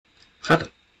Hello,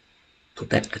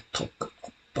 today I talk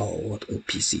about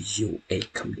OPC UA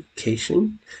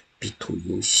communication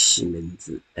between Siemens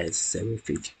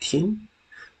S7-1500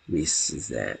 with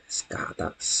the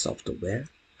SCADA software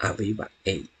Aveva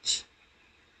Edge.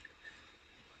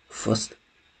 First,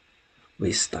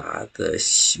 we start the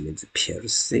Siemens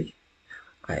PLC.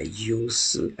 I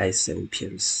use i7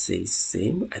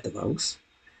 Plcsim Advanced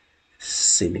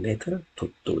simulator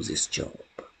to do this job.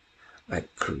 I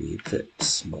create a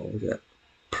small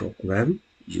program,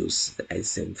 use the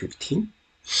i7-15.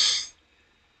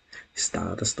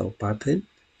 Start stop button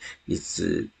is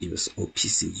use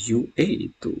OPC UA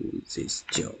do this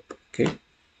job. Okay.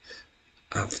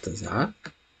 After that,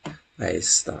 I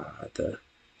start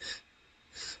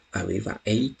Aveva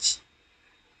Edge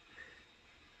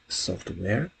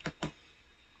software.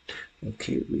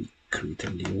 Okay, we create a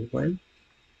new one.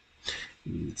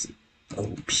 It's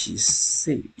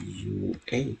OPC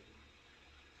UA.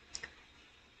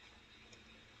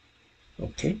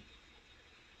 Okay,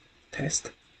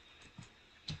 test.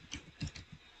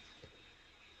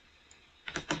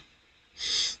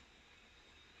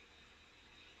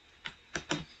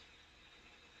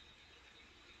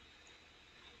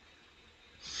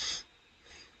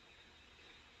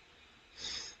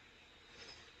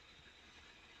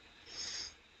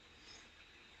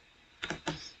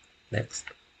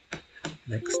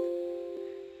 Next.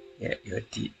 Yeah, you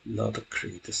did not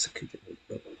create a security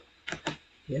node.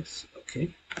 Yes, okay.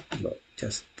 No,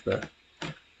 just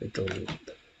we don't need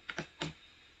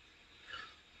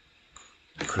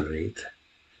create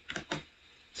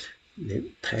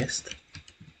new test.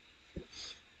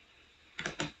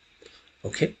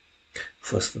 Okay,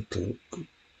 first to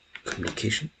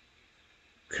communication,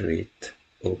 create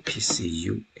OPC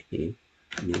UA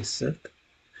method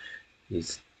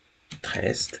is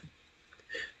test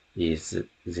is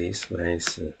this one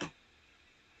is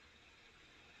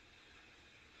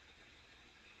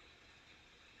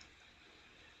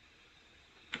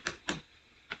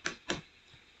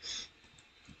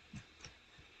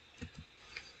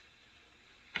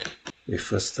we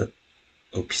first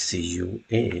OPC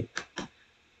UA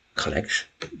collection,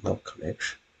 not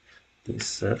collection.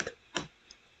 Insert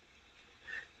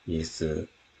is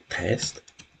test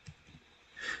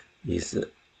is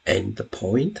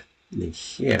endpoint. And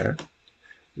here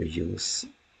we use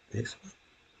this one.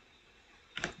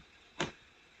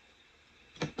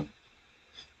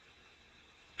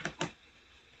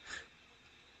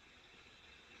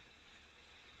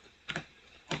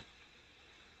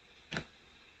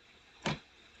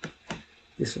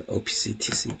 This one OPC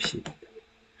TCP.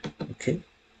 Okay,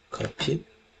 copy.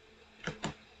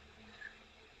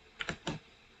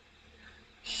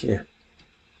 Here.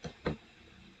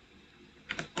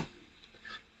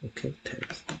 Okay,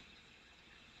 text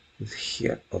is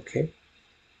here. Okay.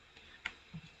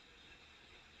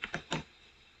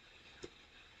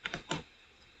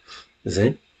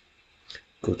 Then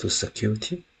go to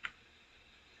security.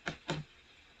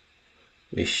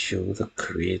 We show the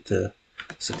create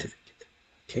certificate.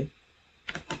 Okay.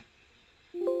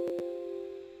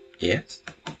 Yes.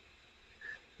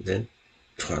 Then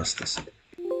trust certificate.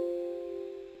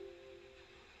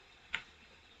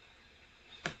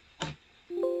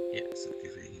 Yes,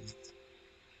 certificate.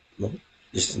 No,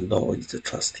 it's no, it's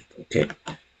trusted. Okay.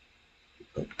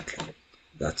 Okay,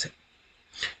 that's it.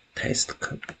 Test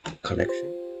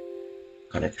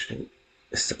connection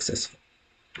is successful.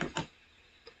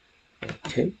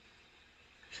 Okay.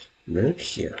 Then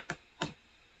here,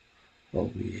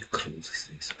 we close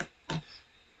this.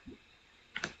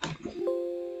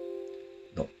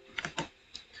 No,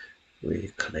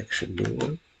 we connection new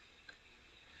one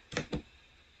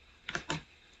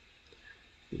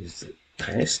is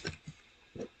test.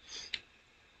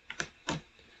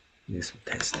 This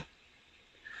test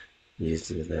is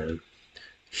the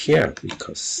here we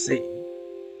can see.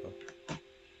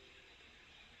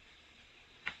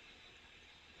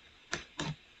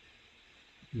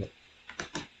 No.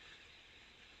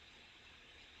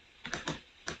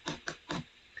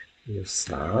 You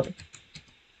start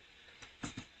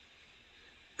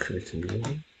create new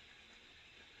one.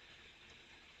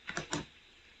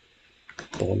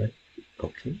 Domain.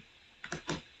 Okay.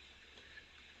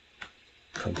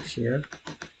 Come here.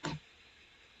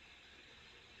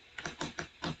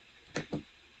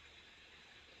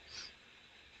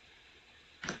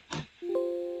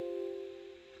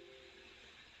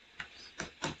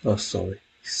 Oh, sorry.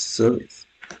 Service.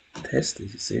 Test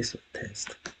is this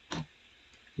test.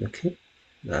 Okay.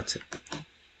 That's it.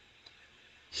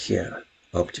 Here,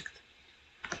 object.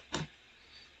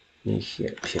 In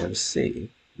here, PLC,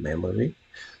 memory.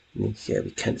 In here,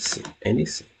 we can't see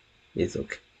anything. It's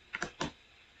okay.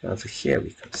 And here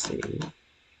we can see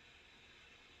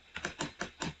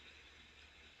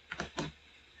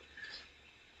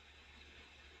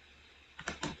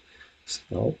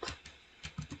stop,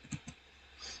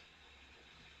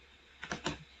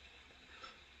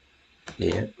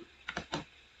 yeah,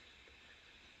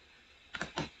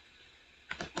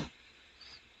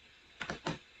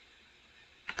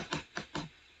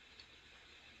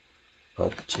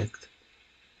 object,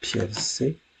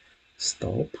 PLC,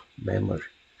 stop, memory.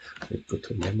 We go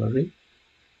to memory,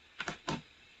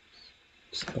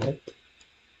 stop,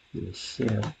 and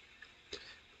here,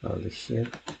 and here,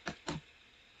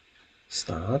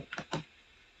 start,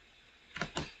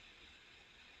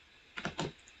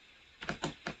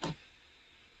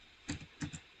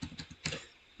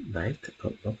 right,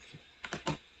 oh, no,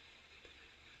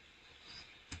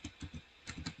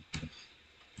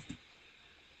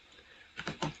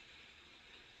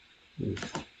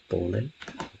 with boolean,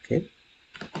 okay,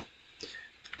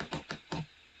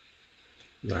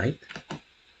 right,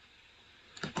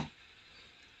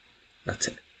 that's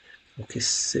it. Okay,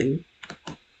 save.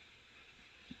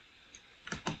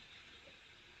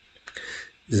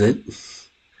 Then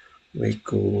we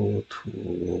go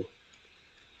to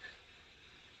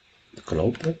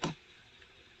global.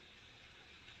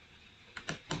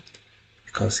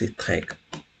 Because it take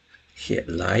here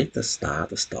light,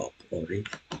 start, stop already.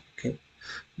 Okay,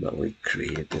 now we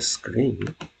create the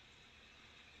screen.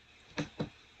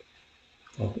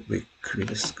 Oh, we create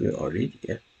the screen already.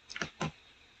 Yeah.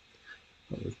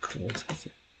 Now we close it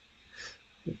here.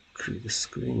 We create the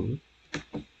screen.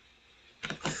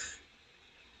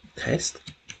 Test.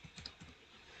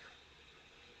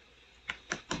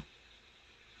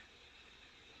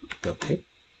 Okay.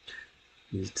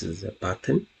 This is the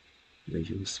button. We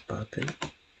use button.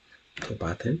 Two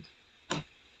buttons.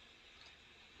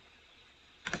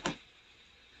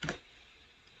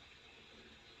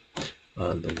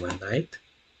 And one light.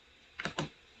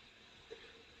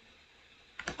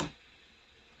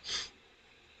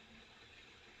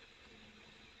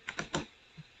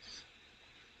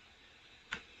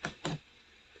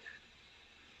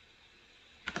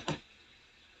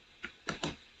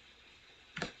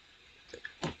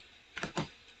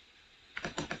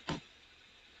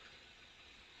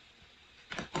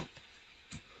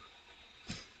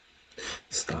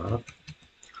 Start.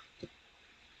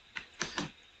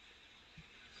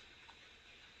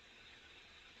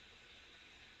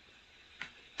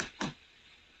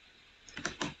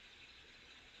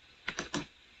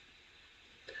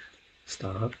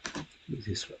 Start with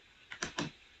this one.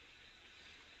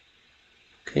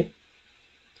 Okay.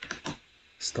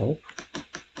 Stop.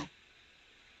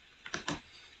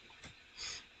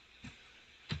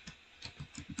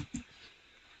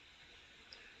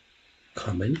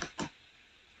 Comment.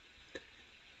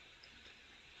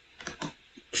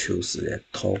 Choose the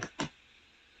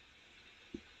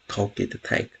target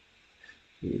tag.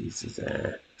 Is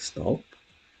the stop.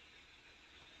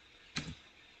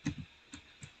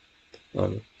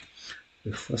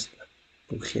 We first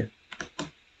go here.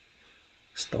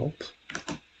 Stop.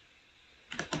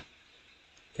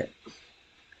 Yeah,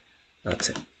 that's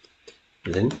it.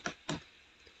 Then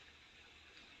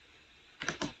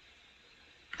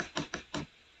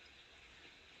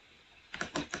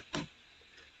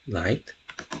light.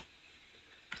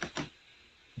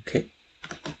 Okay,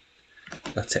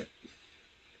 that's it.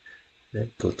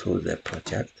 Then go to the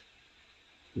project,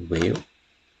 view,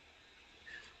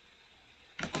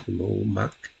 remove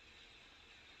mark,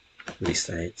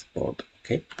 resize board.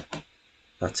 Okay,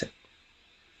 that's it.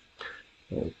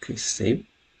 Okay, save.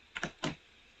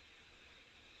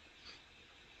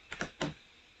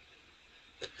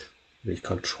 We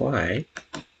can try.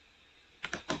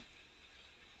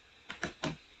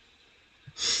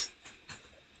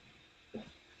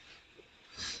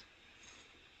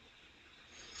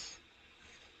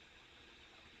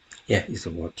 Yeah, it's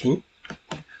working.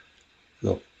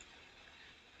 No,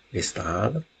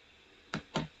 restart.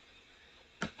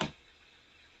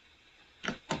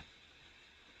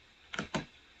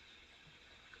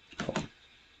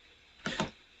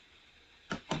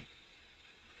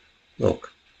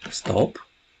 Look, stop,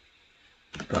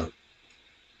 done.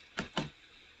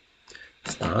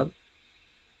 Start,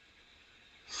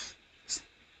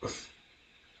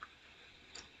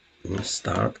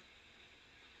 start,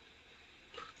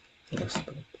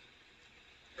 stop.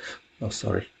 Oh,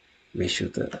 sorry, we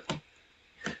should,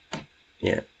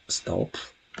 yeah, stop.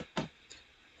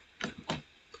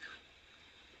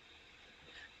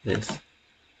 This,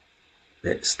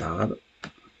 let's start.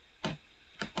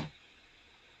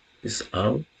 Is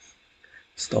on,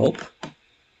 stop,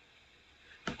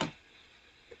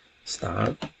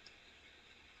 start.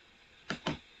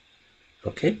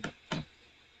 Okay,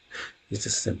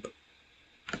 it's simple.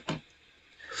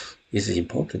 It's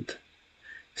important.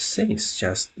 Since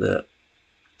just the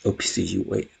OPC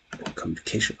UA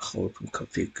communication, how to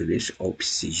configuration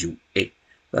OPC UA.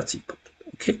 That's important.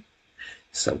 Okay.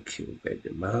 Thank you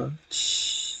very much.